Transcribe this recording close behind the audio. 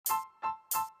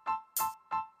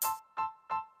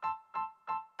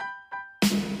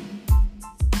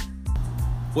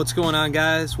What's going on,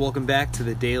 guys? Welcome back to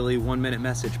the Daily 1 Minute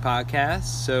Message podcast.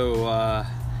 So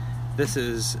this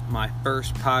is my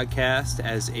first podcast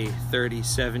as a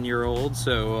 37-year-old.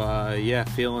 So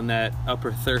feeling that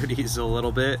upper 30s a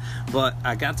little bit. But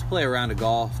I got to play a round of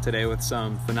golf today with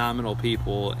some phenomenal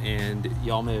people, and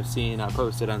y'all may have seen I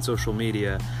posted on social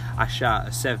media. I shot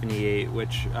a 78,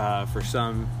 which for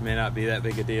some may not be that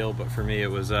big a deal, but for me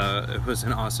it was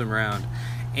an awesome round.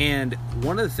 And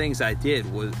one of the things I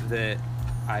did was that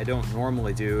I don't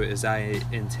normally do is I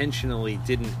intentionally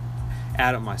didn't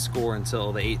add up my score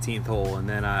until the 18th hole, and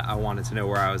then I wanted to know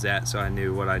where I was at so I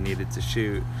knew what I needed to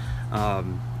shoot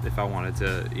if I wanted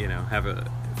to, have a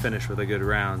finish with a good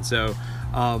round. So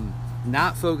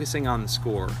not focusing on the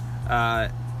score. I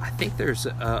think there's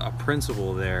a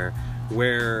principle there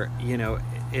where,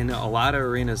 in a lot of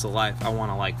arenas of life, I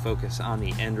want to focus on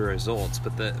the end results,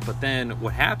 but then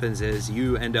what happens is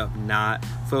you end up not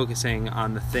focusing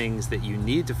on the things that you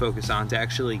need to focus on to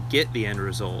actually get the end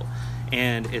result.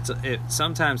 And it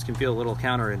sometimes can feel a little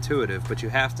counterintuitive, but you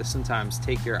have to sometimes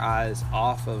take your eyes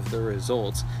off of the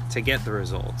results to get the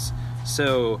results.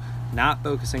 So not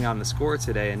focusing on the score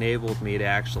today enabled me to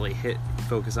actually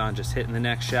focus on just hitting the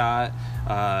next shot,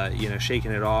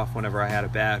 shaking it off whenever I had a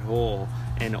bad hole,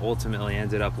 and ultimately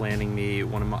ended up landing me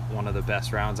one of the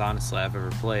best rounds, honestly, I've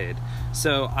ever played.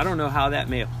 So I don't know how that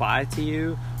may apply to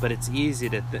you, but it's easy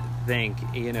to think,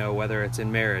 whether it's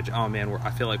in marriage, oh man,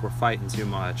 I feel like we're fighting too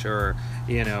much, or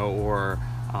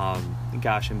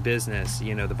in business,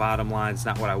 the bottom line's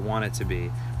not what I want it to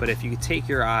be. But if you take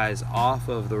your eyes off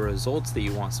of the results that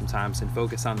you want sometimes and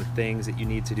focus on the things that you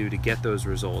need to do to get those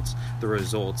results, the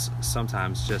results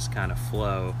sometimes just kind of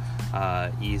flow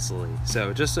easily.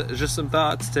 So just some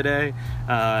thoughts today.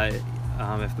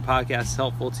 If the podcast is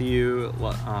helpful to you,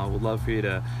 would love for you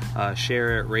to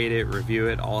share it, rate it, review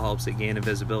it. All helps it gain in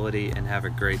visibility, and have a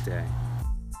great day.